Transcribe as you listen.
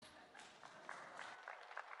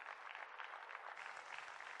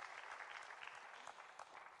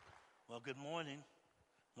Well, good morning,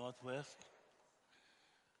 Northwest.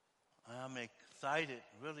 I'm excited,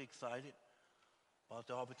 really excited about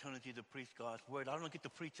the opportunity to preach God's Word. I don't get to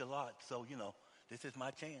preach a lot, so, this is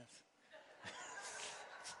my chance.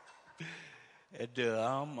 And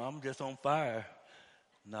I'm just on fire.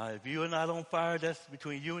 Now, if you are not on fire, that's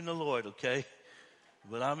between you and the Lord, okay?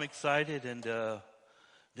 But I'm excited, and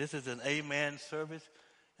this is an amen service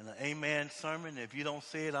and an amen sermon. If you don't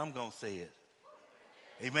say it, I'm going to say it.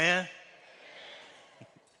 Amen?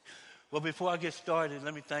 Well, before I get started,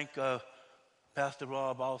 let me thank Pastor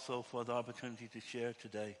Rob also for the opportunity to share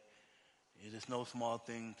today. It is no small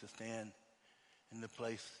thing to stand in the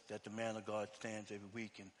place that the man of God stands every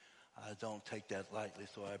week, and I don't take that lightly,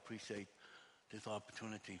 so I appreciate this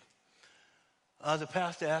opportunity. The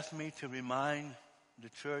pastor asked me to remind the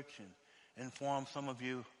church and inform some of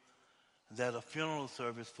you that a funeral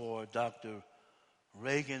service for Dr.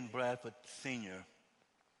 Reagan Bradford Sr.,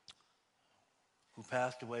 who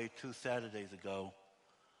passed away 2 Saturdays ago,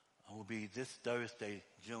 will be this Thursday,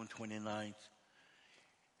 June 29th,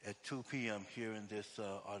 at 2 p.m. here in this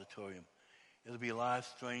auditorium. It'll be live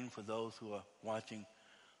streamed for those who are watching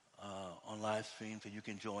on live stream, so you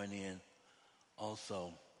can join in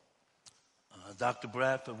also. Dr.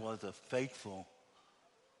 Bradford was a faithful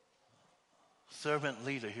servant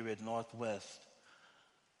leader here at Northwest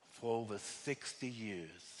for over 60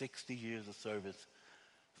 years of service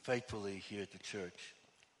faithfully here at the church.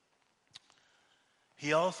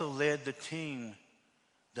 He also led the team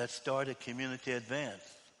that started Community Advance,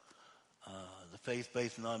 the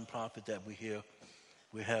faith-based nonprofit that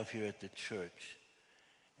we have here at the church.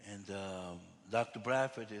 And Dr.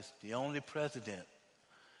 Bradford is the only president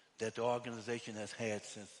that the organization has had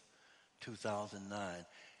since 2009.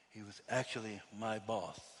 He was actually my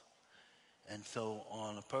boss. And so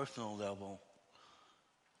on a personal level,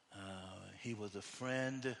 he was a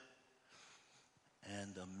friend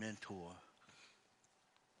and a mentor.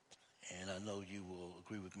 And I know you will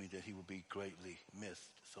agree with me that he will be greatly missed.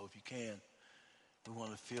 So if you can, we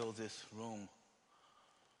want to fill this room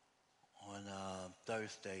on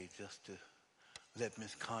Thursday just to let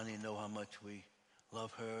Miss Connie know how much we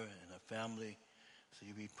love her and her family. So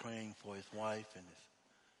you'll be praying for his wife and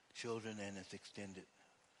his children and his extended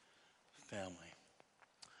family.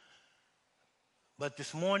 But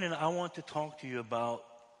this morning I want to talk to you about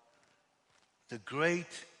the great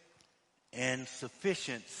and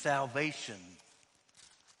sufficient salvation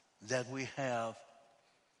that we have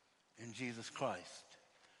in Jesus Christ.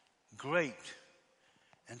 Great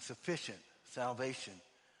and sufficient salvation.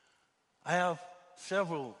 I have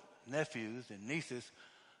several nephews and nieces.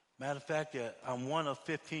 Matter of fact, I'm one of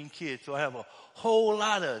 15 kids, so I have a whole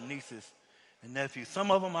lot of nieces and nephews.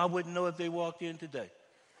 Some of them I wouldn't know if they walked in today.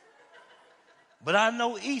 But I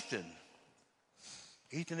know Ethan.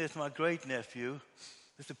 Ethan is my great nephew.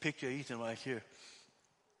 This is a picture of Ethan right here.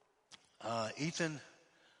 Ethan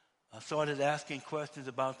started asking questions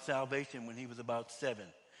about salvation when he was about 7.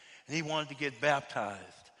 And he wanted to get baptized.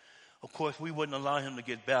 Of course, we wouldn't allow him to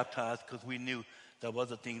get baptized because we knew there was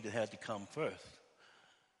a thing that had to come first.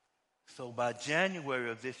 So by January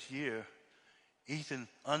of this year, Ethan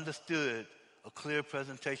understood a clear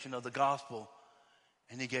presentation of the gospel,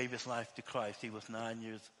 and he gave his life to Christ. He was 9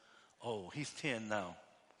 years old. He's 10 now.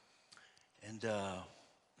 And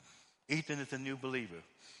Ethan is a new believer.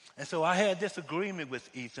 And so I had this agreement with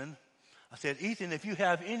Ethan. I said, Ethan, if you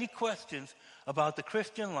have any questions about the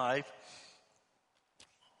Christian life,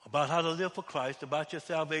 about how to live for Christ, about your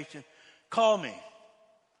salvation, call me,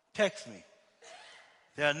 text me.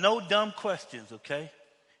 There are no dumb questions, okay?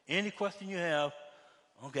 Any question you have,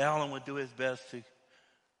 Uncle Alan will do his best to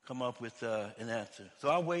come up with an answer. So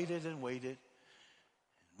I waited and waited.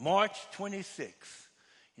 March 26th,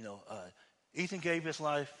 Ethan gave his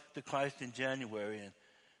life to Christ in January, and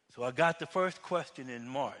so I got the first question in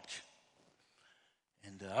March.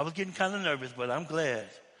 And I was getting kind of nervous, but I'm glad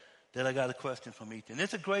that I got a question from Ethan.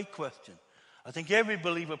 It's a great question. I think every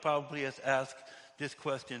believer probably has asked this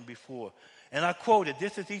question before. And I quoted,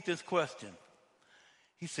 this is Ethan's question.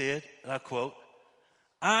 He said, and I quote,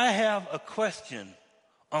 I have a question,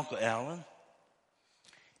 Uncle Alan.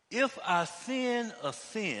 If I sin a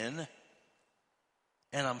sin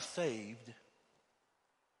and I'm saved,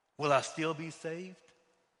 will I still be saved?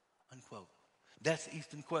 Unquote. That's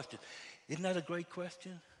Ethan's question. Isn't that a great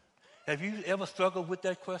question? Have you ever struggled with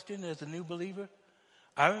that question as a new believer?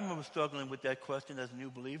 I remember struggling with that question as a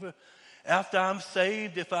new believer. After I'm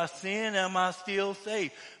saved, if I sin, am I still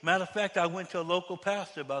saved? Matter of fact, I went to a local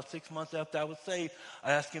pastor about 6 months after I was saved.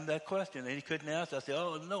 I asked him that question, and he couldn't answer. I said,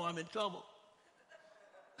 oh, no, I'm in trouble.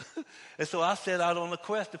 And so I set out on a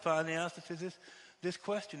quest to find the answer to this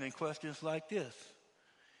question and questions like this.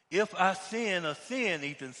 If I sin a sin,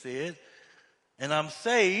 Ethan said, and I'm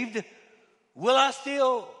saved, will I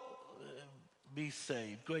still be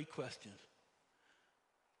saved? Great question.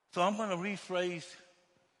 So I'm going to rephrase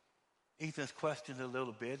Ethan's question a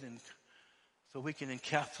little bit, and so we can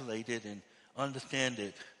encapsulate it and understand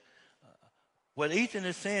it. What Ethan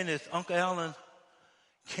is saying is, Uncle Allen,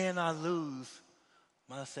 can I lose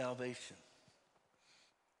my salvation?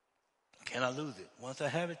 Can I lose it? Once I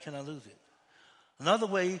have it, can I lose it? Another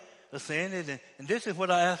way of saying it, and this is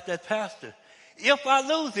what I asked that pastor, if I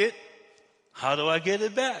lose it, how do I get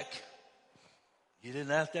it back? You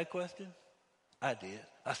didn't ask that question? I did.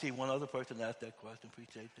 I see one other person ask that question.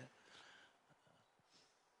 Appreciate that.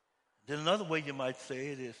 Then another way you might say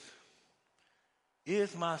it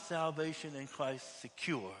is my salvation in Christ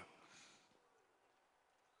secure?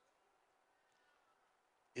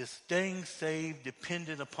 Is staying saved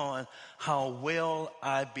dependent upon how well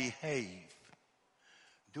I behave?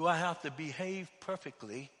 Do I have to behave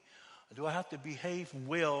perfectly? Or do I have to behave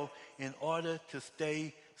well in order to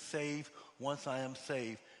stay saved once I am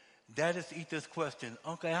saved? That is Ethan's question.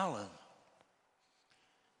 Uncle Allen,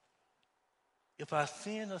 if I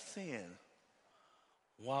sin a sin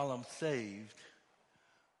while I'm saved,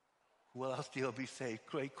 will I still be saved?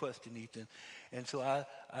 Great question, Ethan. And so I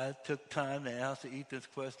took time to answer Ethan's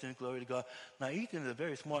question. Glory to God. Now, Ethan is a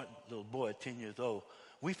very smart little boy at 10 years old.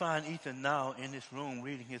 We find Ethan now in this room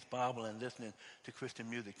reading his Bible and listening to Christian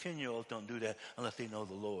music. 10-year-olds don't do that unless they know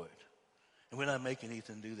the Lord. And we're not making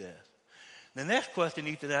Ethan do that. The next question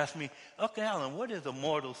Ethan asked me, Uncle Allen, what is a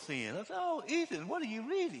mortal sin? I said, oh, Ethan, what are you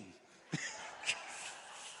reading?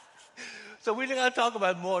 So we're not going to talk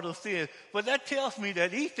about mortal sin. But that tells me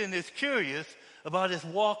that Ethan is curious about his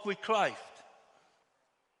walk with Christ.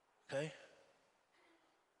 Okay?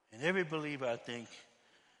 And every believer, I think,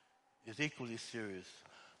 is equally serious.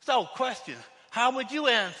 So, question, how would you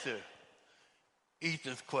answer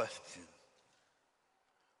Ethan's question?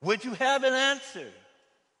 Would you have an answer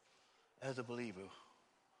as a believer?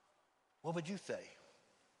 What would you say?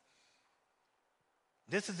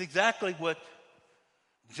 This is exactly what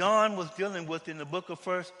John was dealing with in the book of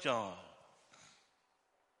 1 John.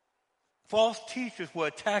 False teachers were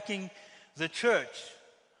attacking the church,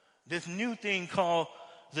 this new thing called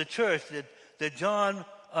the church that John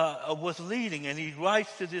was leading, and he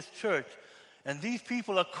writes to this church. And these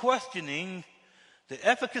people are questioning the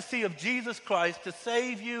efficacy of Jesus Christ to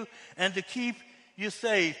save you and to keep you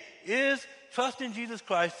saved. Is trusting Jesus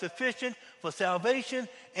Christ sufficient for salvation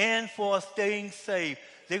and for staying saved?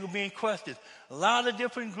 They were being questioned. A lot of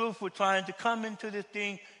different groups were trying to come into this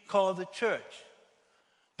thing called the church.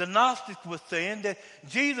 The Gnostics were saying that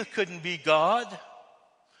Jesus couldn't be God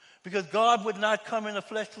because God would not come in a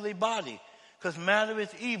fleshly body because matter is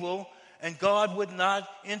evil and God would not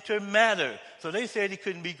enter matter. So they said he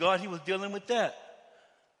couldn't be God. He was dealing with that.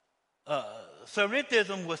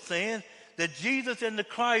 Cyritism was saying that Jesus and the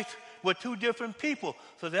Christ were two different people.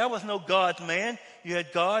 So there was no God-man. You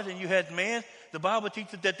had God and you had man. The Bible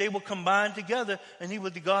teaches that they were combined together and he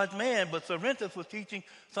was the God-man. But Cerinthus was teaching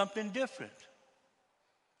something different.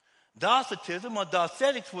 Docetism or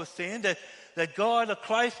Docetics was saying that God or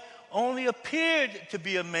Christ only appeared to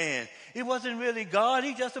be a man. It wasn't really God.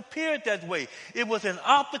 He just appeared that way. It was an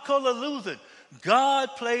optical illusion. God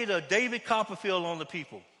played a David Copperfield on the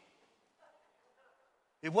people.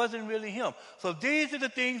 It wasn't really him. So these are the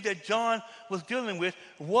things that John was dealing with.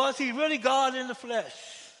 Was he really God in the flesh?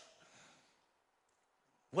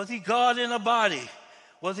 Was he God in a body?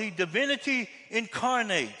 Was he divinity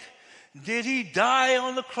incarnate? Did he die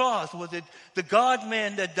on the cross? Was it the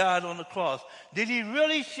God-man that died on the cross? Did he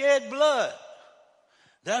really shed blood?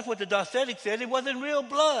 That's what the Docetics said. It wasn't real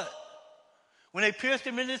blood. When they pierced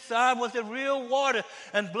him in his side, was it real water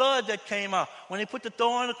and blood that came out? When they put the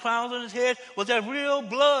thorn and the crowns on his head, was that real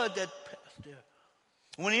blood that passed there?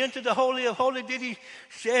 When he entered the Holy of Holies, did he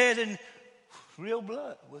shed in real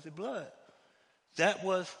blood? Was it blood? That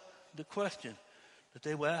was the question that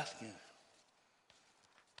they were asking.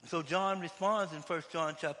 So John responds in 1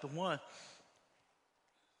 John chapter 1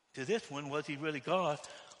 to this one, was he really God?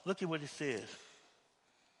 Look at what it says.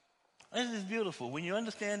 This is beautiful. When you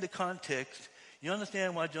understand the context, you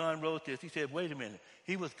understand why John wrote this. He said, wait a minute.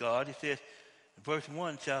 He was God. He says, verse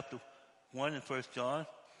 1, chapter 1 in 1 John,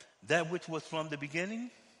 that which was from the beginning,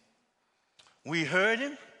 we heard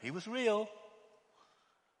him. He was real.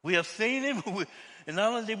 We have seen him. And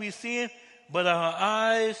not only did we see him, but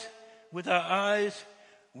with our eyes,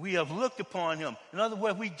 we have looked upon him. In other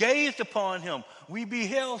words, we gazed upon him. We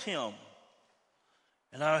beheld him.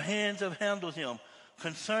 And our hands have handled him.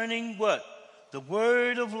 Concerning what? The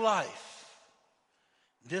word of life.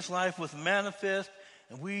 This life was manifest,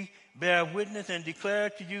 and we bear witness and declare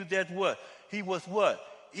to you that what? He was what?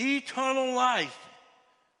 Eternal life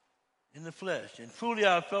in the flesh. And truly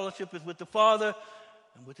our fellowship is with the Father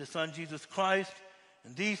and with the Son, Jesus Christ.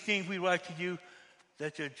 And these things we write to you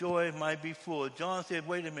that your joy might be full. John said,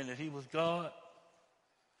 wait a minute, he was God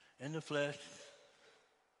in the flesh.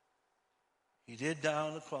 He did die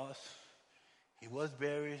on the cross. He was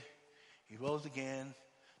buried. He rose again.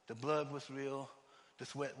 The blood was real. The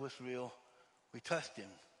sweat was real. We touched him.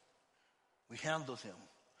 We handled him.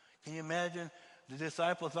 Can you imagine the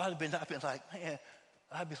disciples? I'd been like, man,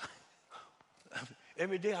 I'd be like,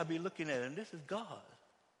 every day I'd be looking at him. This is God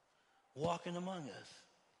walking among us.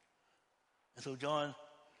 And so John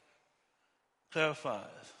clarifies.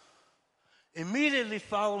 Immediately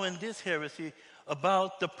following this heresy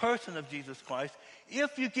about the person of Jesus Christ,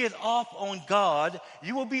 if you get off on God,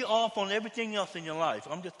 you will be off on everything else in your life.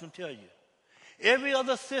 I'm just going to tell you. Every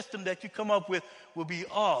other system that you come up with will be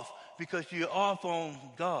off because you're off on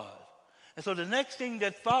God. And so the next thing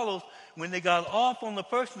that follows, when they got off on the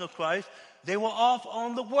person of Christ, they were off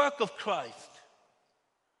on the work of Christ.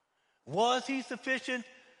 Was he sufficient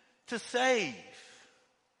to save?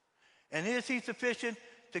 And is he sufficient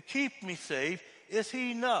to keep me safe? Is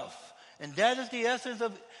he enough? And that is the essence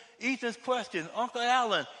of Ethan's question. Uncle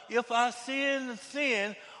Allen, if I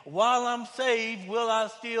sin while I'm saved, will I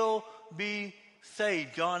still be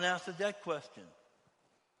saved? John answered that question.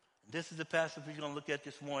 This is the passage we're going to look at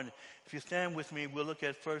this morning. If you stand with me, we'll look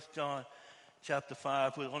at 1 John chapter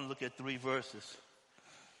 5. We're going to look at 3 verses.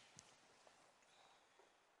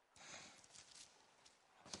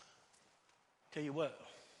 Tell you what,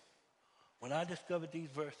 when I discovered these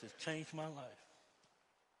verses, changed my life.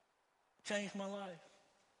 Changed my life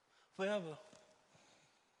forever.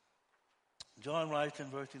 John writes in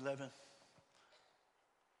verse 11,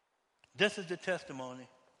 this is the testimony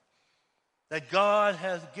that God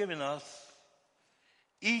has given us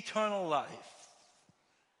eternal life.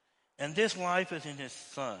 And this life is in his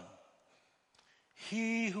Son.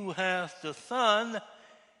 He who has the Son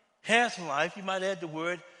has life. You might add the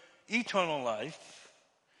word eternal life.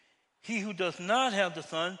 He who does not have the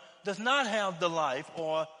Son does not have the life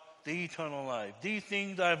or the eternal life. These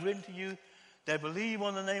things I have written to you that believe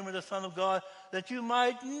on the name of the Son of God, that you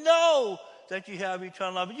might know that you have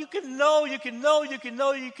eternal life. You can know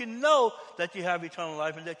that you have eternal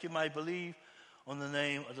life, and that you might believe on the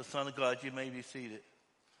name of the Son of God. You may be seated.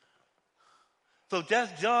 So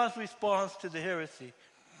that's John's response to the heresy.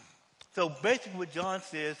 So basically what John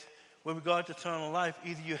says with regard to eternal life,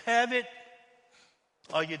 either you have it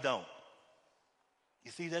or you don't.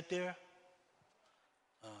 You see that there?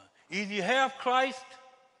 Either you have Christ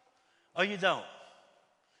or you don't.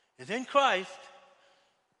 It's in Christ.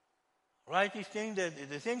 Right? These things that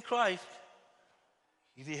it's in Christ.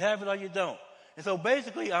 Either you have it or you don't. And so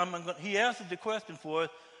basically, he answered the question for us,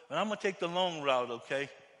 and I'm going to take the long route, okay?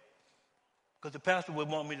 Because the pastor would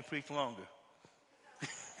want me to preach longer.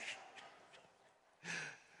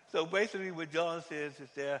 So basically what John says is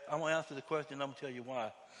there, I'm going to answer the question, and I'm going to tell you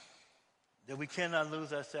why. That we cannot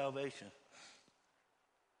lose our salvation.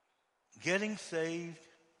 Getting saved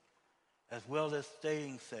as well as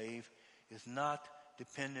staying saved is not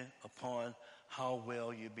dependent upon how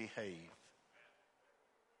well you behave.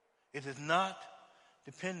 It is not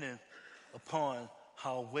dependent upon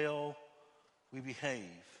how well we behave.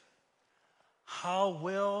 How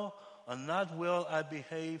well or not well I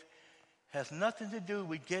behave has nothing to do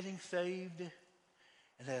with getting saved.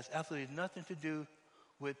 It has absolutely nothing to do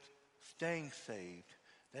with staying saved.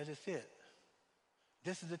 That is it.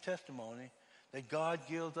 This is the testimony that God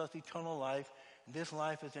gives us eternal life, and this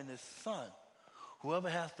life is in his Son. Whoever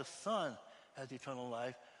has the Son has eternal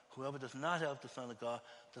life. Whoever does not have the Son of God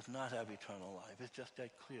does not have eternal life. It's just that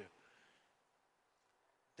clear.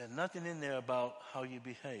 There's nothing in there about how you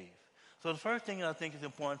behave. So the first thing I think is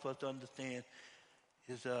important for us to understand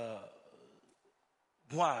is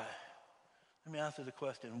why. Let me answer the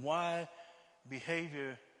question. Why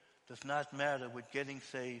behavior does not matter with getting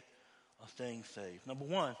saved or staying saved. Number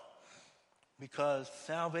one, because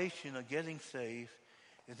salvation or getting saved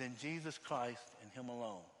is in Jesus Christ and him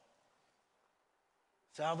alone.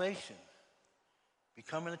 Salvation,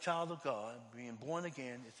 becoming a child of God, being born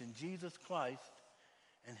again, is in Jesus Christ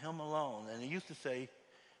and him alone. And they used to say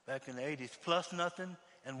back in the 80s, plus nothing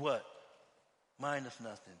and what? Minus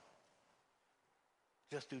nothing.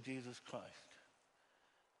 Just through Jesus Christ.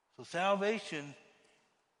 So salvation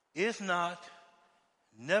is not,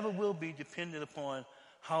 never will be dependent upon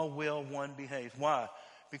how well one behaves. Why?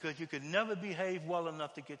 Because you could never behave well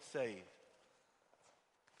enough to get saved.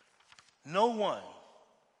 No one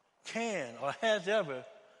can or has ever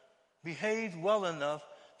behaved well enough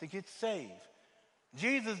to get saved.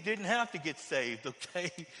 Jesus didn't have to get saved,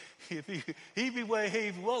 okay? If he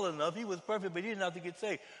behaved well enough, he was perfect, but he didn't have to get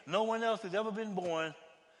saved. No one else has ever been born.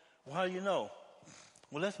 Well, how do you know?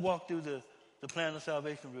 Well, let's walk through the plan of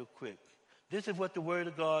salvation real quick. This is what the Word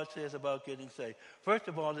of God says about getting saved. First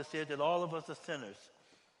of all, it says that all of us are sinners.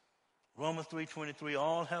 Romans 3:23,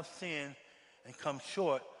 all have sinned and come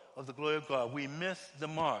short of the glory of God. We miss the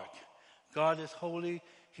mark. God is holy.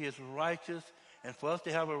 He is righteous. And for us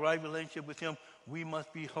to have a right relationship with him, we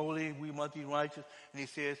must be holy. We must be righteous. And he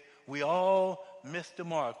says, we all miss the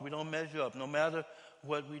mark. We don't measure up, no matter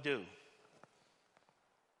what we do.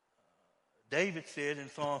 David said in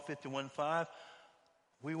Psalm 51:5,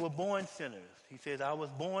 we were born sinners. He said, I was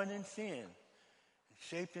born in sin and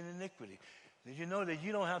shaped in iniquity. Did you know that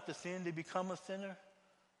you don't have to sin to become a sinner?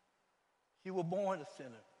 You were born a sinner.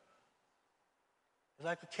 It's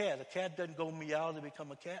like a cat. A cat doesn't go meow to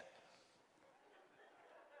become a cat.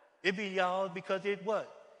 It meows because it what?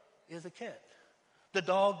 Is a cat. The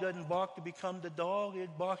dog doesn't bark to become the dog.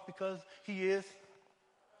 It barks because he is.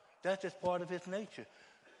 That's just part of his nature.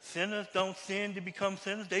 Sinners don't sin to become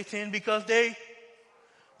sinners. They sin because they're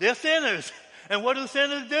sinners. And what do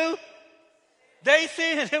sinners do? They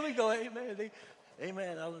sin. Here we go. Amen.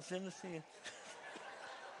 Amen. All the sinners sin.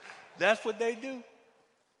 That's what they do.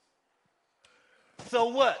 So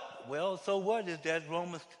what? Well, so what is that?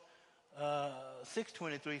 Romans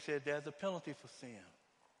 6:23 said there's a penalty for sin.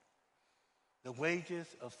 The wages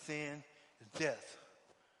of sin is death.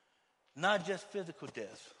 Not just physical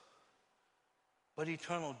death, but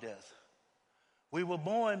eternal death. We were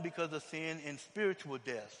born because of sin in spiritual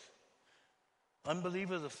death.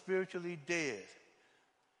 Unbelievers are spiritually dead.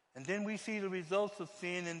 And then we see the results of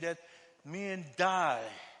sin in that men die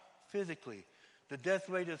physically. The death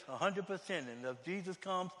rate is 100%. And if Jesus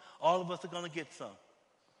comes, all of us are going to get some.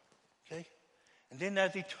 Okay? And then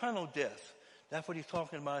there's eternal death. That's what he's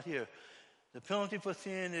talking about here. The penalty for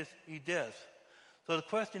sin is death. So the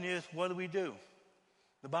question is, what do we do?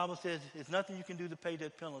 The Bible says there's nothing you can do to pay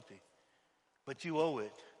that penalty. But you owe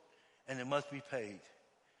it, and it must be paid.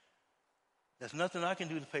 There's nothing I can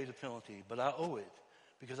do to pay the penalty, but I owe it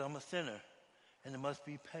because I'm a sinner, and it must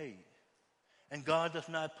be paid. And God does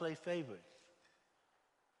not play favorites.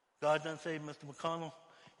 God doesn't say, Mr. McConnell,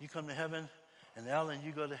 you come to heaven, and Alan,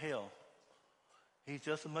 you go to hell. He's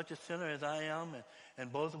just as much a sinner as I am,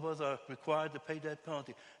 and both of us are required to pay that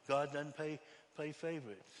penalty. God doesn't play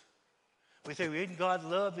favorites. We say, isn't God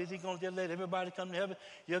love? Is he going to just let everybody come to heaven?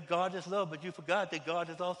 Yeah, God is love, but you forgot that God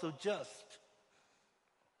is also just.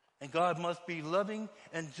 And God must be loving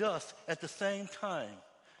and just at the same time.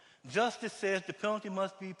 Justice says the penalty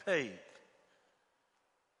must be paid.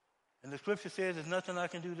 And the scripture says there's nothing I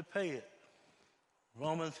can do to pay it.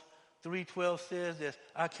 Romans 3:12 says that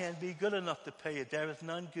I can't be good enough to pay it. There is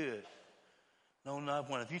none good. No, not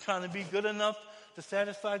one. If you're trying to be good enough to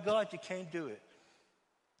satisfy God, you can't do it.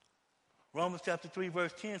 Romans chapter 3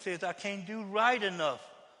 verse 10 says, I can't do right enough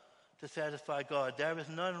to satisfy God. There is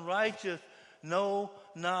none righteous, no,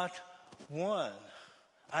 not one.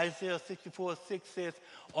 Isaiah 64:6 says,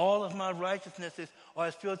 all of my righteousnesses are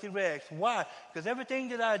as filthy rags. Why? Because everything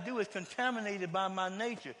that I do is contaminated by my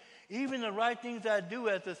nature. Even the right things I do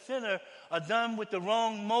as a sinner are done with the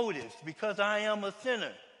wrong motives because I am a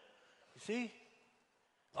sinner. You see?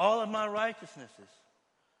 All of my righteousnesses.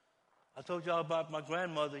 I told y'all about my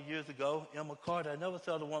grandmother years ago, Emma Carter. I never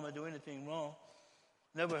saw the woman do anything wrong.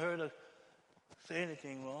 Never heard her say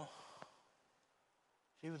anything wrong.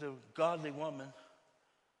 She was a godly woman.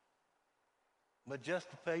 But just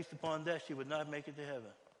based upon that, she would not make it to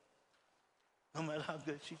heaven. No matter how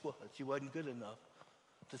good she wasn't good enough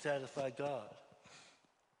to satisfy God.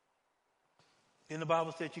 Then the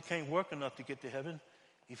Bible says you can't work enough to get to heaven.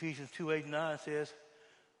 Ephesians 2:8-9 says,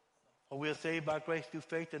 for we are saved by grace through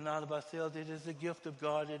faith and not of ourselves. It is a gift of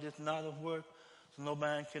God. It is not of work, so no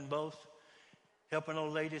man can boast. Helping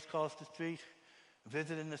old ladies cross the street,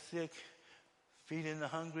 visiting the sick, feeding the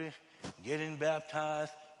hungry, getting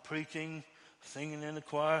baptized, preaching, singing in the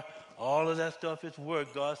choir. All of that stuff is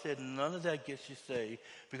work. God said none of that gets you saved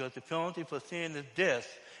because the penalty for sin is death.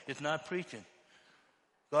 It's not preaching.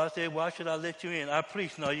 God said, why should I let you in? I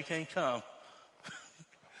preach. No, you can't come.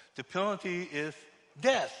 The penalty is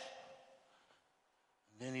death.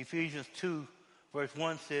 Then Ephesians 2, verse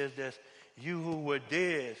 1 says that you who were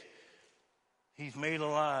dead, he's made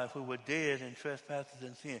alive, who were dead in trespasses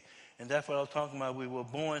and sin. And that's what I was talking about. We were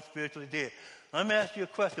born spiritually dead. Let me ask you a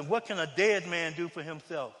question. What can a dead man do for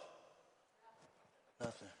himself?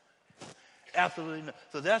 Nothing. Absolutely nothing.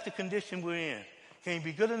 So that's the condition we're in. Can't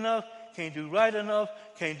be good enough, can't do right enough,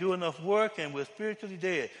 can't do enough work, and we're spiritually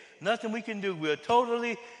dead. Nothing we can do. We're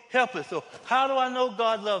totally helpless. So how do I know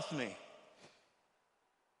God loves me?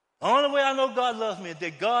 The only way I know God loves me is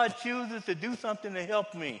that God chooses to do something to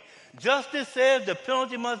help me. Justice says the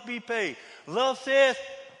penalty must be paid. Love says,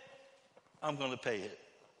 I'm going to pay it.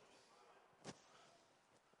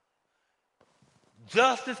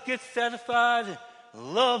 Justice gets satisfied,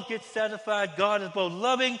 and love gets satisfied. God is both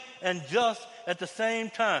loving and just at the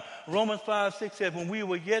same time. Romans 5:6 says, when we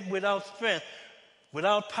were yet without strength,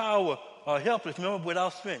 without power, or helpless, remember,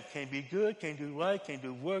 without strength, can't be good, can't do right, can't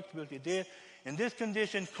do work, spiritually dead. In this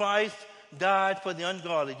condition, Christ died for the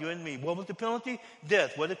ungodly, you and me. What was the penalty?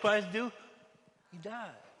 Death. What did Christ do? He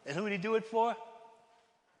died. And who did he do it for?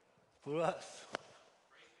 For us.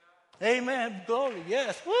 Amen. Glory.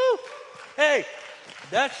 Yes. Woo. Hey,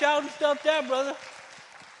 that's shouting stuff there, brother.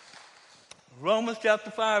 Romans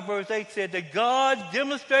chapter 5, verse 8 said that God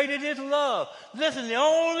demonstrated his love. Listen, the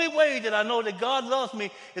only way that I know that God loves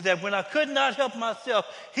me is that when I could not help myself,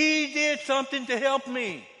 he did something to help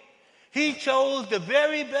me. He chose the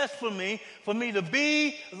very best for me to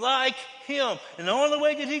be like him. And the only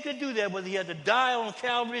way that he could do that was he had to die on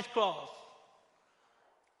Calvary's cross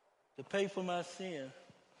to pay for my sin.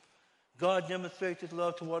 God demonstrates his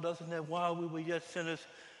love toward us, and that while we were yet sinners,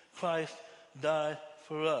 Christ died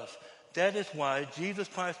for us. That is why Jesus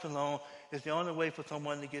Christ alone is the only way for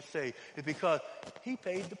someone to get saved. It's because he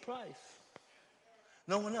paid the price.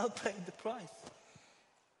 No one else paid the price.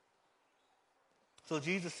 So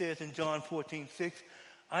Jesus says in John 14:6,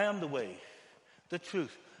 I am the way, the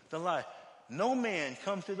truth, the life. No man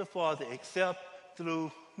comes to the Father except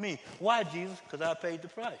through me. Why, Jesus? Because I paid the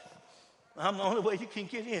price. I'm the only way you can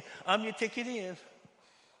get in. I'm your ticket in.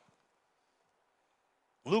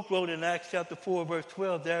 Luke wrote in Acts chapter 4, verse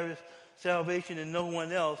 12, there is salvation in no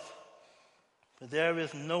one else, for there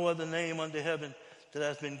is no other name under heaven that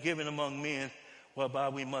has been given among men whereby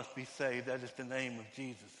we must be saved. That is the name of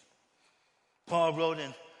Jesus. Paul wrote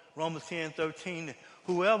in Romans 10:13,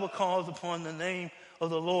 whoever calls upon the name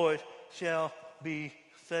of the Lord shall be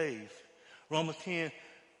saved. Romans 10:9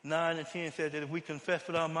 and 10 said that if we confess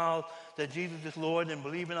with our mouths that Jesus is Lord and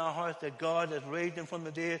believe in our hearts that God has raised him from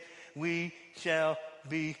the dead, we shall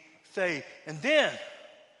be saved. And then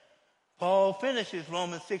Paul finishes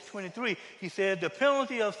Romans 6:23. He said the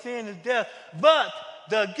penalty of sin is death, but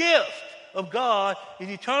the gift of God is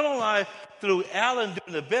eternal life through Alan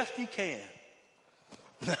doing the best he can.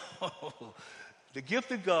 No. The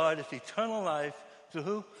gift of God is eternal life through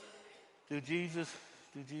who? Through Jesus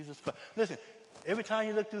Christ. Listen, every time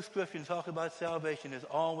you look through Scripture and talk about salvation, it's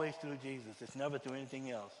always through Jesus. It's never through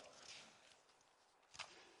anything else.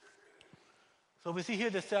 So we see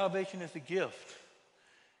here that salvation is a gift.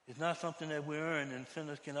 It's not something that we earn, and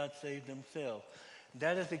sinners cannot save themselves.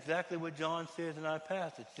 That is exactly what John says in our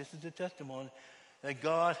passage. This is the testimony that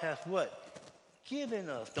God has what? Given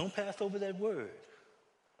us. Don't pass over that word.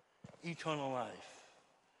 Eternal life.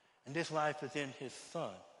 And this life is in his Son.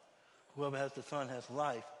 Whoever has the Son has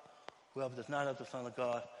life. Whoever does not have the Son of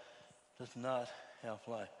God does not have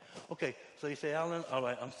life. Okay, so you say, Alan, all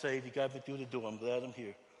right, I'm saved. You got me through the door. I'm glad I'm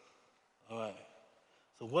here. All right.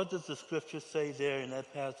 So what does the Scripture say there in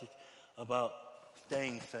that passage about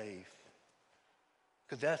staying saved?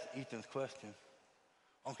 Because that's Ethan's question.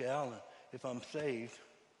 Okay, Alan, if I'm saved,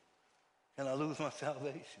 can I lose my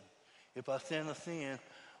salvation? If I sin a sin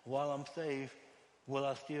while I'm saved, will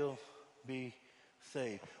I still be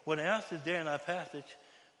saved? Well, the answer is there in our passage,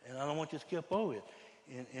 and I don't want you to skip over it.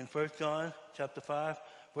 In 1 John chapter 5,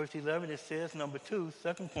 verse 11, it says, number 2,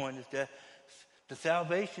 second point is that the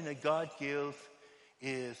salvation that God gives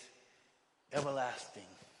is everlasting.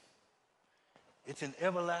 It's an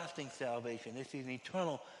everlasting salvation. It's an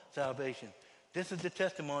eternal salvation. This is the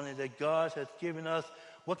testimony that God has given us.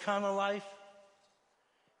 What kind of life?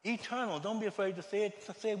 Eternal. Don't be afraid to say it.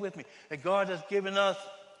 Say it with me. That God has given us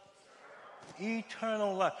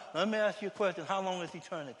eternal life. Now, let me ask you a question. How long is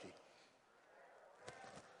eternity?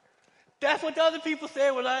 That's what the other people say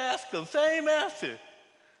when I ask them. Same answer.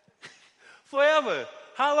 Forever.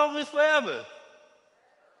 How long is forever?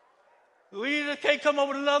 We just can't come up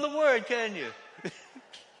with another word, can you?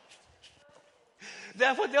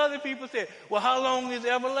 That's what the other people say. Well, how long is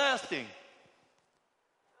everlasting?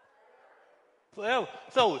 Forever.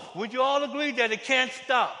 So, would you all agree that it can't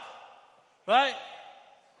stop? Right?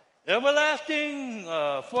 Everlasting,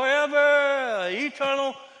 forever,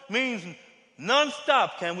 eternal means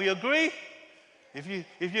non-stop. Can we agree? If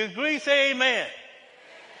you agree, say amen.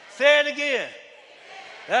 Say it again.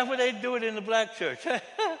 That's what they do it in the black church.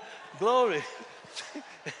 Glory.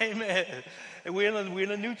 Amen. And we're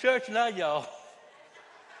in a new church now, y'all.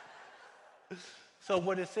 So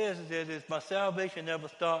what it says is that if my salvation never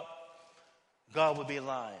stopped, God would be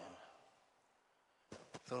lying.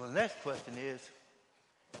 So the next question is,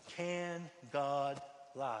 can God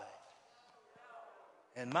lie?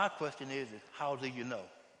 And my question is how do you know?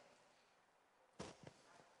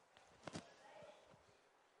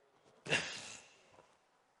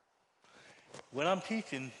 When I'm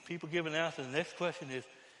teaching, people give an answer. The next question is,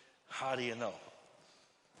 how do you know?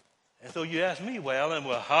 And so you ask me,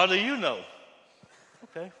 well, how do you know?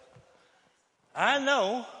 Okay. I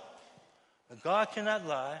know that God cannot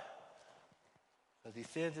lie because he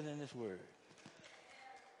says it in his word.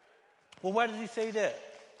 Well, why does he say that?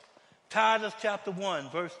 Titus chapter 1,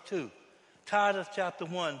 verse 2. Titus chapter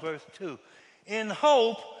 1, verse 2. In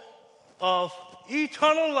hope of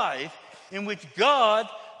eternal life, in which God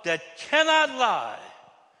that cannot lie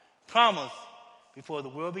promised before the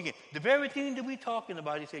world began. The very thing that we're talking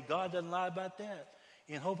about, he said, God doesn't lie about that.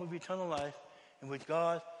 In hope of eternal life, in which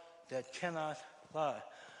God that cannot lie.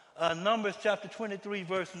 Numbers chapter 23,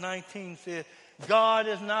 verse 19 says, God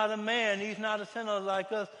is not a man. He's not a sinner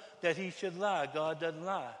like us that he should lie. God doesn't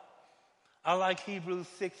lie. I like Hebrews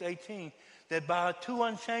 6:18, that by two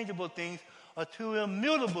unchangeable things are two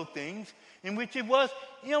immutable things in which it was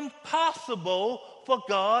impossible for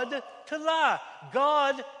God to lie.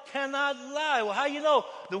 God cannot lie. Well, how you know?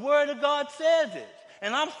 The word of God says it.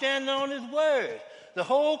 And I'm standing on his word. The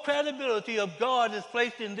whole credibility of God is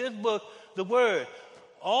placed in this book, the word.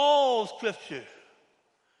 All scripture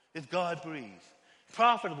is God-breathed,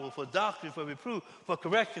 profitable for doctrine, for reproof, for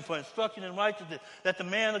correction, for instruction in righteousness, that the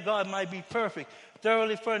man of God might be perfect,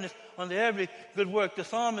 thoroughly furnished unto every good work. The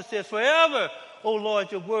psalmist says, forever, O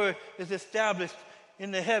Lord, your word is established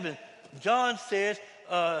in the heavens. John says,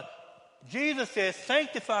 Jesus says,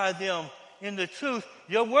 sanctify them in the truth.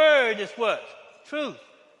 Your word is what? Truth.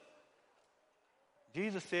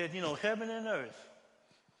 Jesus said, heaven and earth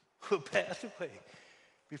will pass away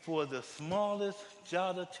before the smallest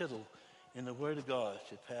jot or tittle in the word of God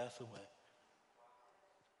should pass away.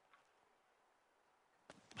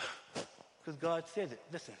 Because God said it.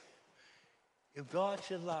 Listen, if God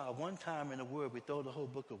should lie one time in the word, we throw the whole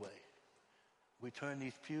book away. We turn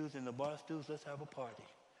these pews into bar stools, let's have a party.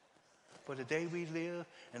 For the day we live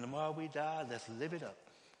and tomorrow we die, let's live it up.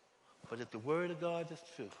 But if the word of God is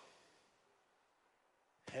true,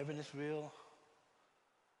 heaven is real, and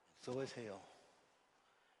so is hell.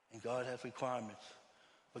 And God has requirements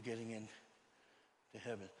for getting into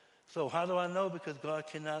heaven. So how do I know? Because God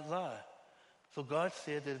cannot lie. So God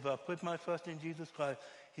said that if I put my trust in Jesus Christ,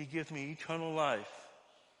 he gives me eternal life.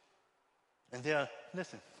 And there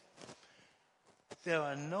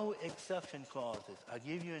are no exception clauses. I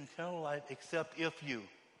give you eternal life except if you.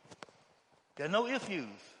 There are no if yous.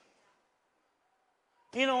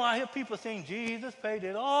 I hear people saying, Jesus paid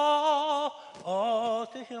it all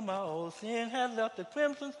to him my old sin has left the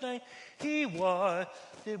crimson stain. He washed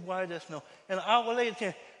it white as snow. And an hour later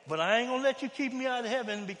saying, but I ain't going to let you keep me out of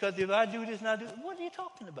heaven because if I do this and I do this. What are you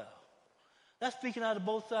talking about? That's speaking out of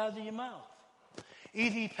both sides of your mouth.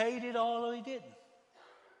 Either he paid it all or he didn't.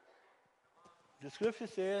 The scripture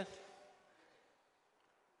says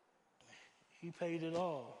he paid it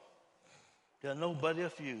all. There are no but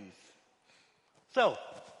if yous. So,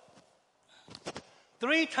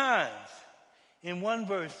 3 times in one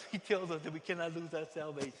verse, he tells us that we cannot lose our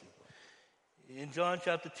salvation. In John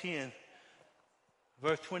chapter 10,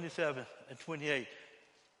 verse 27 and 28,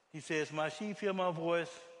 he says, my sheep hear my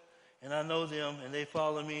voice, and I know them, and they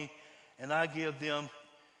follow me, and I give them,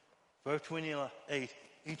 verse 28,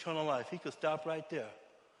 eternal life. He could stop right there.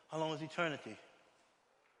 How long is eternity?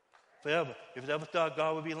 Forever. If it ever started,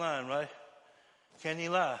 God would be lying, right? Can he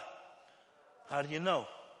lie? How do you know?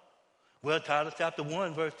 Well, Titus chapter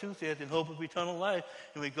 1, verse 2 says, in hope of eternal life,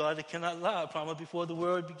 in which God that cannot lie, promised before the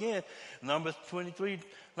world began. Numbers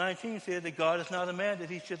 23:19 says that God is not a man that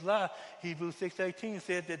he should lie. Hebrews 6:18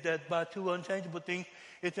 said that by two unchangeable things,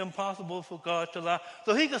 it's impossible for God to lie.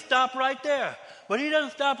 So he could stop right there. But he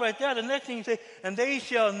doesn't stop right there. The next thing he says, and they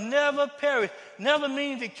shall never perish. Never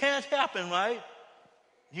means it can't happen, right?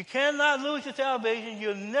 You cannot lose your salvation.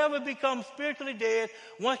 You'll never become spiritually dead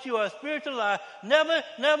once you are spiritually alive. Never,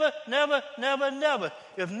 never, never, never, never.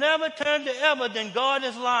 If never turned to ever, then God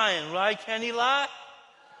is lying, right? Can he lie?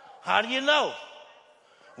 How do you know?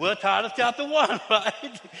 Well, Titus chapter 1,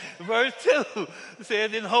 right? Verse 2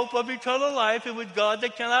 says, in hope of eternal life, in which God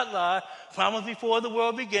that cannot lie, promised before the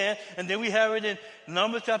world began. And then we have it in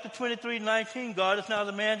Numbers chapter 23:19. God is not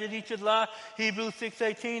a man that he should lie. Hebrews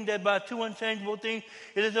 6:18, that by two unchangeable things,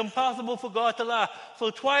 it is impossible for God to lie. So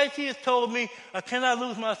twice he has told me, I cannot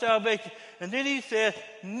lose my salvation. And then he says,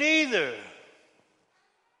 neither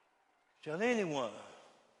shall anyone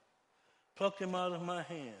pluck them out of my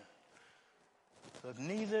hand. So if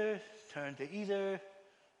neither turn to either,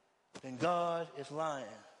 then God is lying.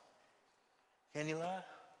 Can he lie?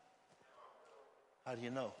 How do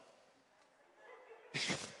you know?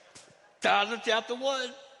 Titus chapter 1,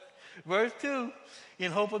 verse 2.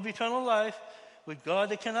 In hope of eternal life, with God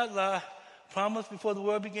that cannot lie, promised before the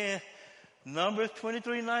world began. Numbers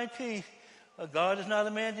 23:19. God is not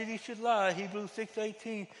a man that he should lie. Hebrews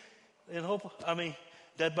 6:18. In hope,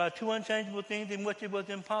 that by two unchangeable things in which it was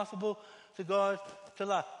impossible to God to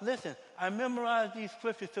lie. Listen, I memorized these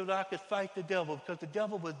scriptures so that I could fight the devil, because the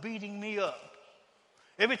devil was beating me up.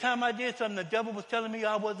 Every time I did something, the devil was telling me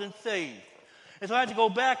I wasn't saved. And so I had to go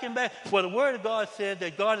back and back. Well, the Word of God said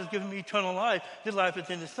that God has given me eternal life. This life is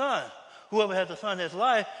in the Son. Whoever has the Son has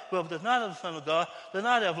life. Whoever does not have the Son of God does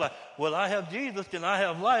not have life. Well, I have Jesus, then I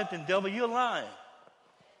have life. Then devil, you're lying.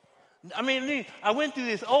 I went through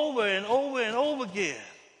this over and over and over again.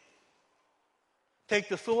 Take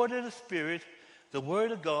the sword of the Spirit, the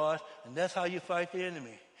Word of God, and that's how you fight the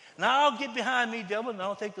enemy. Now I'll get behind me, devil, and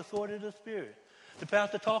I'll take the sword of the Spirit. The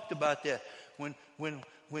pastor talked about that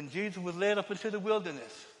when Jesus was led up into the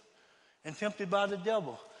wilderness and tempted by the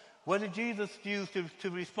devil. What did Jesus use to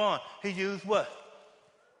respond? He used what?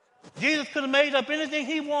 Jesus could have made up anything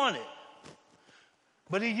he wanted.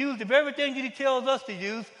 But he used the very thing that he tells us to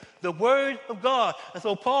use, the Word of God. And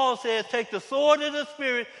so Paul says, take the sword of the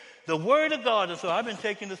Spirit, the Word of God. And so I've been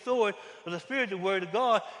taking the sword of the Spirit, the Word of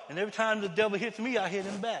God, and every time the devil hits me, I hit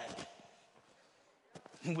him back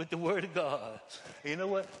with the Word of God. And you know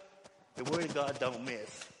what? The Word of God don't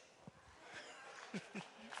miss.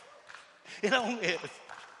 It don't miss.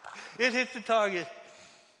 It hits the target.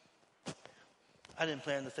 I didn't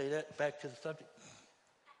plan to say that. Back to the subject.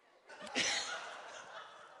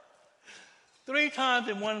 3 times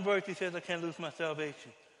in one verse he says, I can't lose my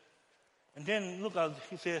salvation. And then look out,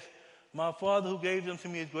 he says, my Father who gave them to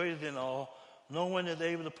me is greater than all. No one is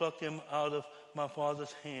able to pluck them out of my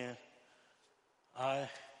Father's hand. I and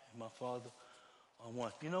my Father are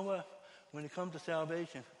one. You know what? When it comes to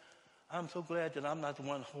salvation, I'm so glad that I'm not the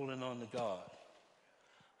one holding on to God.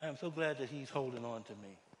 I am so glad that he's holding on to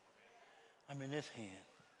me. I'm in his hand.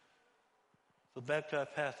 So back to our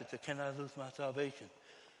passage, can I lose my salvation?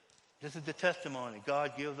 This is the testimony.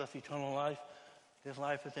 God gives us eternal life. This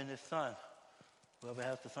life is in his Son. Whoever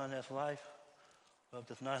has the Son has life. Whoever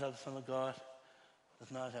does not have the Son of God does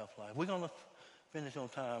not have life. We're going to finish on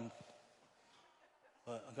time.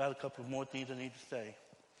 But I got a couple of more things I need to say.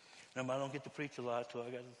 Remember, I don't get to preach a lot, so I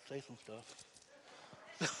got to say some stuff.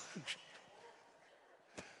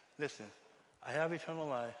 Listen, I have eternal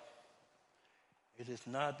life. It is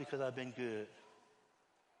not because I've been good.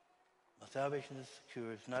 My salvation is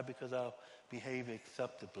secure. It's not because I'll behave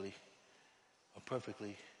acceptably or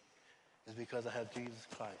perfectly. It's because I have Jesus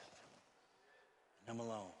Christ. And I'm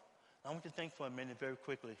alone. I want you to think for a minute very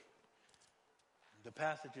quickly. The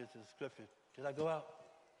passages of Scripture. Did I go out?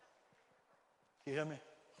 You hear me?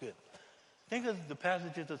 Good. Think of the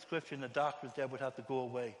passages of Scripture and the doctrines that would have to go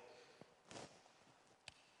away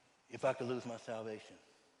if I could lose my salvation.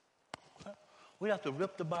 We have to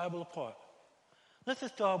rip the Bible apart. Let's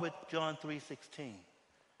just start with John 3:16.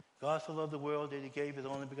 God so loved the world that he gave his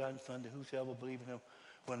only begotten Son, that whosoever believe in him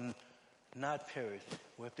will not perish.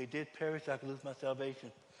 Well, if they did perish, I could lose my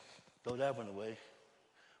salvation. Throw that one away.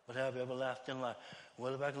 But have everlasting life.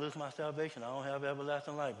 Well, if I could lose my salvation, I don't have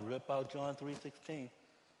everlasting life. Rip out John 3:16.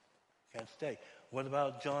 Can't stay. What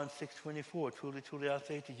about John 6:24? Truly, truly, I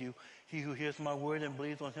say to you, he who hears my word and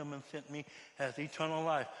believes on him and sent me has eternal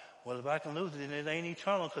life. Well, if I can lose it, then it ain't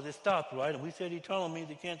eternal because it stopped, right? And we said eternal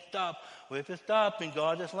means it can't stop. Well, if it stopped, then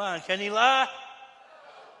God is lying. Can he lie?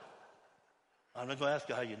 I'm not going to ask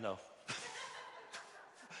you how you know.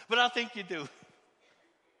 But I think you do.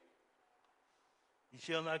 You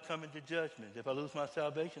shall not come into judgment. If I lose my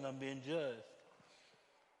salvation, I'm being judged.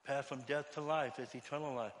 Pass from death to life. It's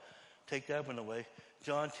eternal life. Take that one away.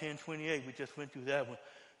 John 10:28. We just went through that one.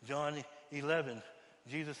 John 11.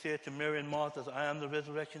 Jesus said to Mary and Martha, I am the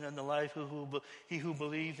resurrection and the life. He who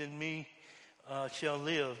believes in me shall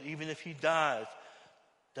live, even if he dies.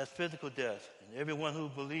 That's physical death. And everyone who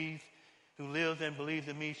lives and believes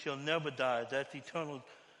in me shall never die. That's eternal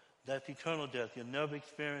death. You'll never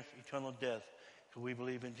experience eternal death because we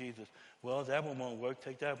believe in Jesus. Well, that one won't work.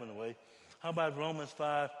 Take that one away. How about Romans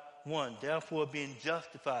 5:1? Therefore, being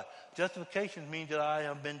justified. Justification means that I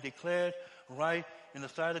have been declared right in the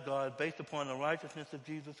sight of God based upon the righteousness of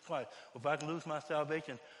Jesus Christ. If I can lose my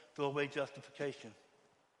salvation, throw away justification.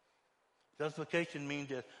 Justification means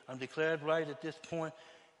that I'm declared right at this point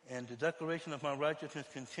And the declaration of my righteousness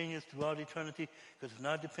continues throughout eternity because it's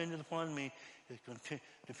not dependent upon me. It's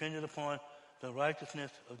dependent upon the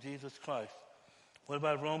righteousness of Jesus Christ. What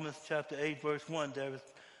about Romans chapter 8, verse 1? There is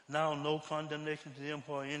now no condemnation to them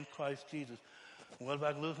who are in Christ Jesus. What if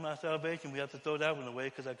I lose my salvation? We have to throw that one away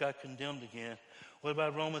because I got condemned again. What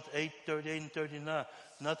about Romans 8, 38 and 39?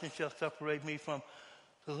 Nothing shall separate me from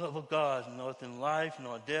the love of God, nothing life,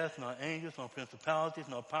 nor death, nor angels, nor principalities,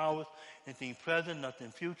 nor powers, anything present,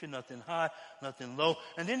 nothing future, nothing high, nothing low.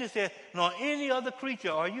 And then it says, nor any other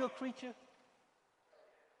creature. Are you a creature?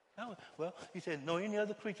 No. Well, he said, no, any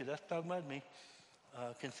other creature, that's talking about me,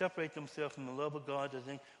 can separate themselves from the love of God.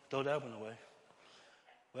 Throw that one away.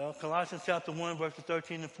 Well, Colossians chapter 1, verses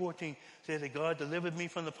 13 and 14 says that God delivered me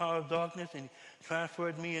from the power of darkness and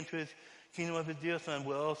transferred me into his kingdom of his dear son.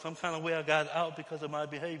 Well, some kind of way I got out because of my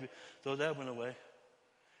behavior. Throw that one away.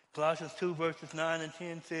 Colossians 2, verses 9 and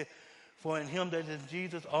 10 says, for in him that is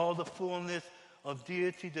Jesus, all the fullness of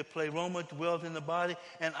deity, the pleroma dwells in the body,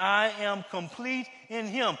 and I am complete in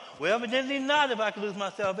him. Well, evidently not if I could lose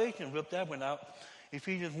my salvation. Rip that one out.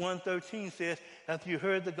 Ephesians 1:13 says, after you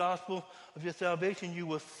heard the gospel of your salvation, you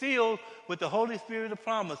were sealed with the Holy Spirit of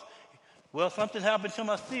promise. Well, something happened to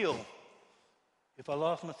my seal if I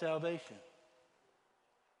lost my salvation.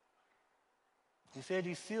 He said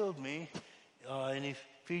he sealed me in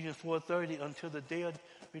Ephesians 4:30 until the day of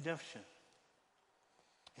redemption.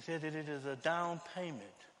 He said that it is a down payment.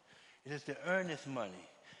 It is the earnest money.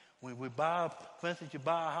 When we buy, for instance, you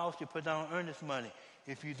buy a house, you put down earnest money.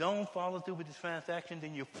 If you don't follow through with this transaction,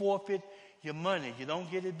 then you forfeit your money. You don't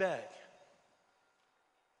get it back.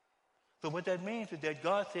 So what that means is that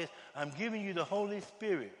God says, I'm giving you the Holy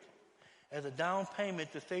Spirit as a down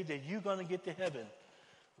payment to say that you're going to get to heaven.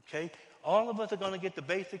 Okay? All of us are going to get the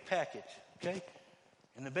basic package. Okay?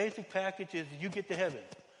 And the basic package is you get to heaven.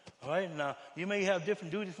 All right? Now, you may have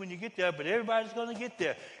different duties when you get there, but everybody's going to get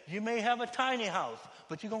there. You may have a tiny house,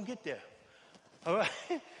 but you're going to get there. All right?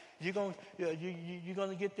 You're going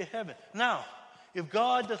to get to heaven. Now, if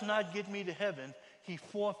God does not get me to heaven, he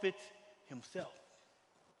forfeits himself.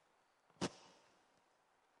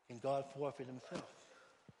 Can God forfeit himself?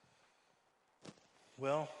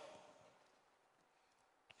 Well,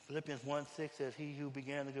 Philippians 1:6 says, he who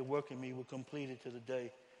began a good work in me will complete it to the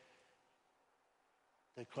day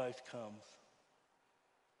that Christ comes.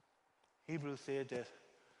 Hebrews said that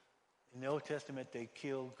in the Old Testament they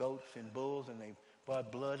killed goats and bulls and they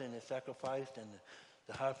brought blood and they sacrificed, and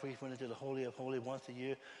the high priest went into the Holy of Holies once a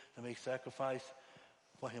year to make sacrifice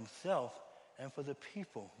for himself and for the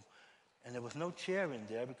people. And there was no chair in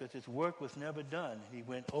there because his work was never done. He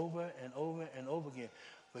went over and over and over again.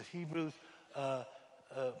 But Hebrews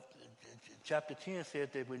chapter 10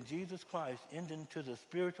 said that when Jesus Christ entered into the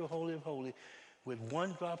spiritual Holy of Holies with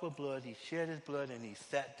one drop of blood, he shed his blood and he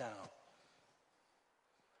sat down,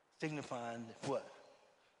 signifying that what?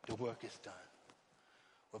 The work is done.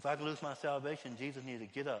 Well, if I could lose my salvation, Jesus needed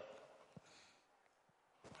to get up.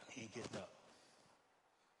 He gets up.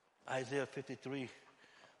 Isaiah 53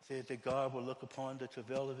 says that God will look upon the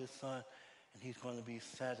travail of his son and he's going to be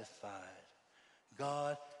satisfied.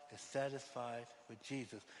 God is satisfied with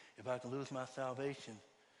Jesus. If I can lose my salvation,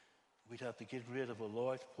 we'd have to get rid of a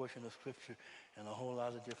large portion of Scripture and a whole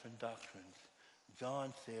lot of different doctrines.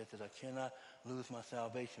 John said that I cannot lose my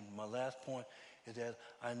salvation. My last point is that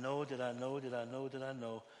I know that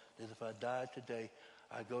if I died today,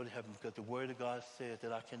 I go to heaven because the Word of God says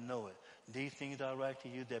that I can know it. These things I write to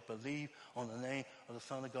you that believe on the name of the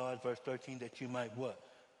Son of God, verse 13, that you might what?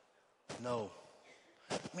 Know.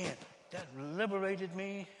 Man, that liberated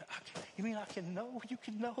me. You mean I can know? You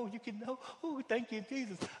can know. Oh, thank you,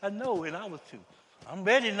 Jesus. I know, and I was too. I'm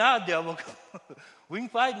ready now, devil. We can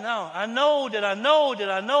fight now. I know.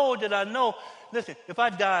 Listen, if I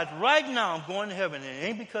died right now, I'm going to heaven. And it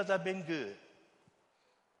ain't because I've been good.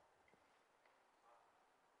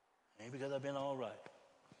 It ain't because I've been all right.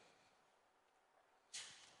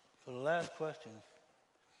 So the last question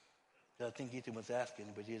that I think Ethan was asking,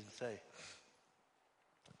 but he didn't say,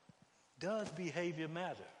 does behavior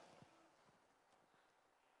matter?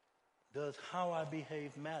 Does how I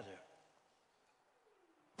behave matter?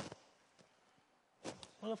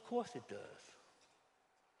 Well, of course it does.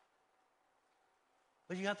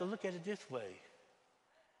 But you have to look at it this way.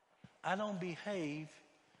 I don't behave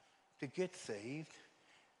to get saved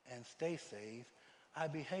and stay saved. I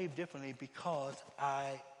behave differently because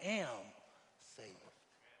I am saved.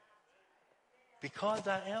 Because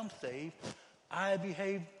I am saved, I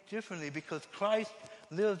behave differently because Christ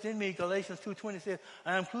lives in me. Galatians 2:20 says,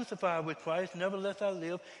 I am crucified with Christ, nevertheless I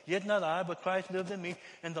live, yet not I, but Christ lives in me.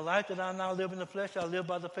 And the life that I now live in the flesh, I live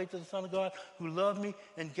by the faith of the Son of God, who loved me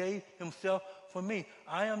and gave himself for me.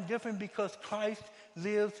 I am different because Christ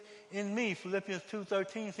lives in me. Philippians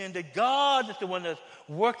 2:13 saying that God is the one that's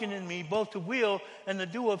working in me, both to will and to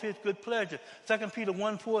do of his good pleasure. 2 Peter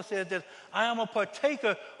 1:4 says that I am a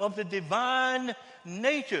partaker of the divine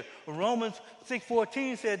nature. Romans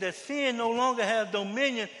 6:14 said that sin no longer has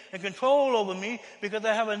dominion and control over me because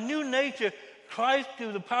I have a new nature. Christ,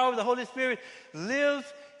 through the power of the Holy Spirit, lives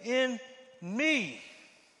in me.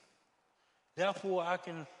 Therefore, I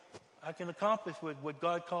can accomplish what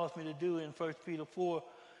God calls me to do in 1 Peter 4.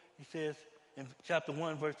 He says, in chapter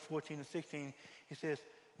 1, verse 14 and 16, he says,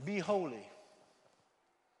 be holy,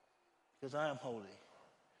 because I am holy,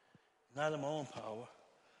 not in my own power.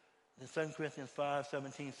 And 2 Corinthians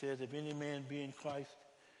 5:17 says, if any man be in Christ,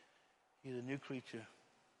 he is a new creature.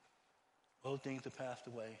 Old things are passed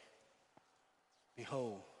away.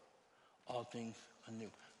 Behold, all things are new.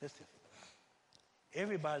 Listen,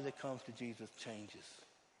 everybody that comes to Jesus changes.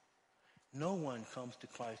 No one comes to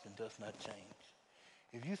Christ and does not change.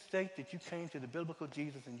 If you state that you came to the biblical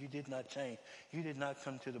Jesus and you did not change, you did not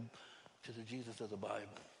come to the Jesus of the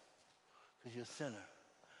Bible, because you're a sinner.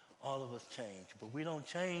 All of us change, but we don't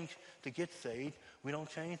change to get saved. We don't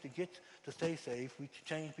change to stay saved. We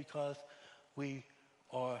change because we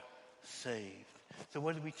are saved. So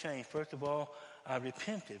what did we change? First of all, I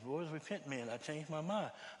repented. What does repent mean? I changed my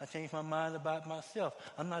mind. I changed my mind about myself.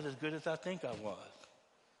 I'm not as good as I think I was.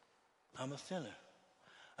 I'm a sinner.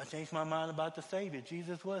 I changed my mind about the Savior.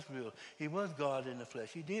 Jesus was real. He was God in the flesh.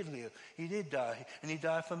 He did live. He did die. And he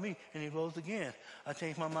died for me. And he rose again. I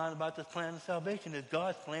changed my mind about this plan of salvation. It's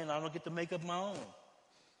God's plan. I don't get to make up my own.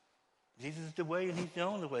 Jesus is the way and he's the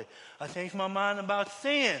only way. I changed my mind about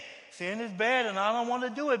sin. Sin is bad and I don't want to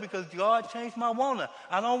do it because God changed my wanna.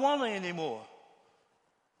 I don't want it anymore.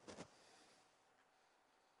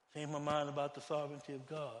 Changed my mind about the sovereignty of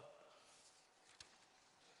God.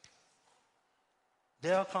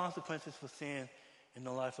 There are consequences for sin in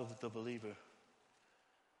the life of the believer.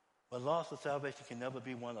 But loss of salvation can never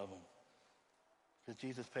be one of them. Because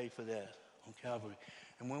Jesus paid for that on Calvary.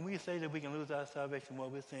 And when we say that we can lose our salvation, what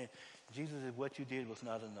we're saying, Jesus, if what you did was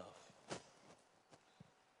not enough.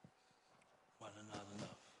 Not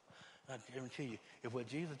enough. I guarantee you, if what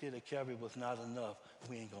Jesus did at Calvary was not enough,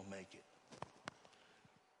 we ain't going to make it.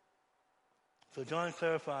 So John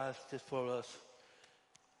clarifies this for us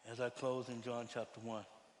as I close in John chapter 1,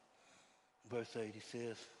 verse 8. He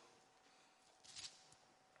says,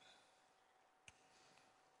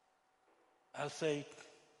 I say,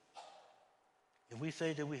 if we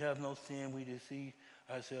say that we have no sin, we deceive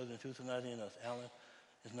ourselves and the truth is not in us. Alan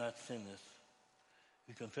is not sinless.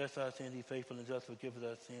 We confess our sins, he's faithful and just to forgive us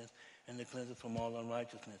our sins and to cleanse us from all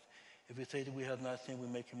unrighteousness. If we say that we have not sinned, we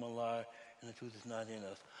make him a liar and the truth is not in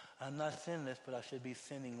us. I'm not sinless, but I should be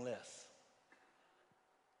sinning less.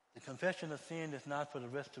 The confession of sin is not for the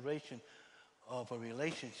restoration of a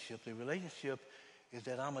relationship. The relationship is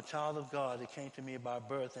that I'm a child of God that came to me by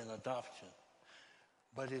birth and adoption.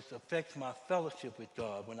 But it affects my fellowship with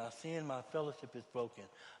God. When I sin, my fellowship is broken.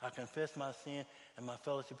 I confess my sin and my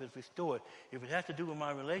fellowship is restored. If it has to do with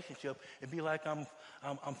my relationship, it'd be like I'm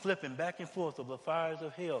flipping back and forth of the fires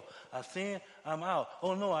of hell. I sin, I'm out.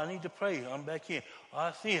 Oh no, I need to pray. I'm back in.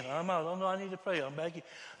 I sin, I'm out. Oh no, I need to pray. I'm back in.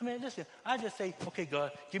 I mean, listen, I just say, okay,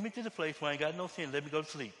 God, get me to the place where I ain't got no sin. Let me go to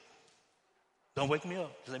sleep. Don't wake me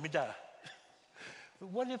up. Just let me die. But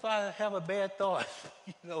what if I have a bad thought,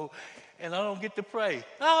 and I don't get to pray?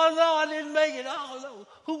 Oh, no, I didn't make it. Oh, no.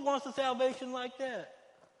 Who wants a salvation like that?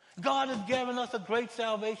 God has given us a great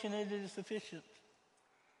salvation, and it is sufficient.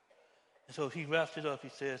 And so he wraps it up. He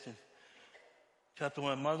says in chapter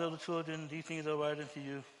 1, my little children, these things I write unto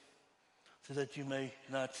you so that you may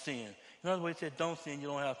not sin. In other words, he said, don't sin. You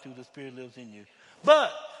don't have to. The Spirit lives in you.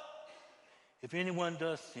 But if anyone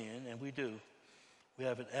does sin, and we do, we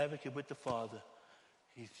have an advocate with the Father.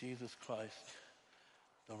 He's Jesus Christ,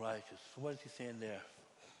 the righteous. So what is he saying there?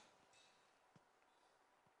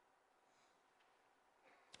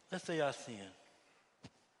 Let's say I sin.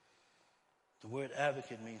 The word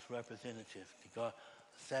advocate means representative to God,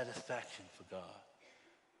 satisfaction for God.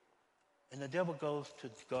 And the devil goes to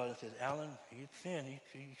God and says, Alan, he sinned.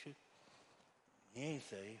 He ain't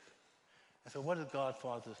saved. And so what does the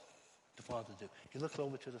Father do? He looks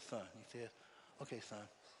over to the Son. He says, okay, Son,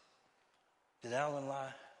 did Alan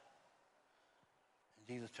lie? And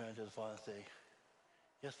Jesus turned to the Father and said,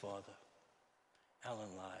 yes, Father,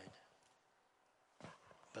 Alan lied,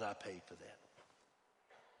 but I paid for that.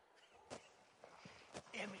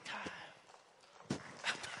 Every time.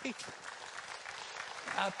 paid.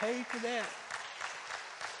 I paid for that.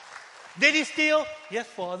 Did he steal? Yes,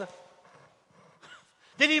 Father.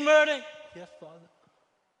 Did he murder? Yes, Father.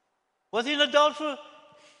 Was he an adulterer?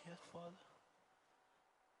 Yes, Father.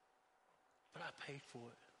 But I paid for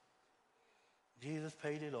it. Jesus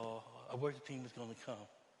paid it all. Our worship team is going to come.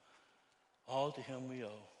 All to him we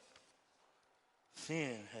owe.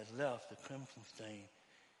 Sin has left the crimson stain.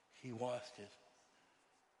 He washed it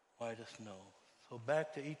white as snow. So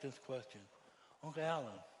back to Ethan's question. Uncle Alan,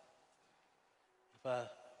 if I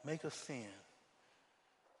make a sin,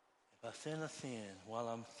 if I sin a sin while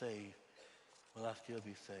I'm saved, will I still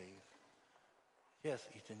be saved? Yes,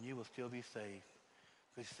 Ethan, you will still be saved.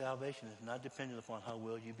 Because salvation is not dependent upon how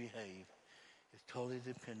well you behave. It's totally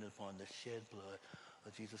dependent upon the shed blood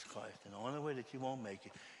of Jesus Christ. And the only way that you won't make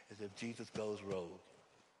it is if Jesus goes rogue.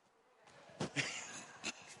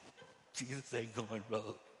 Jesus ain't going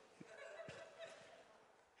rogue.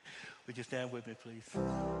 Would you stand with me,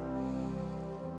 please?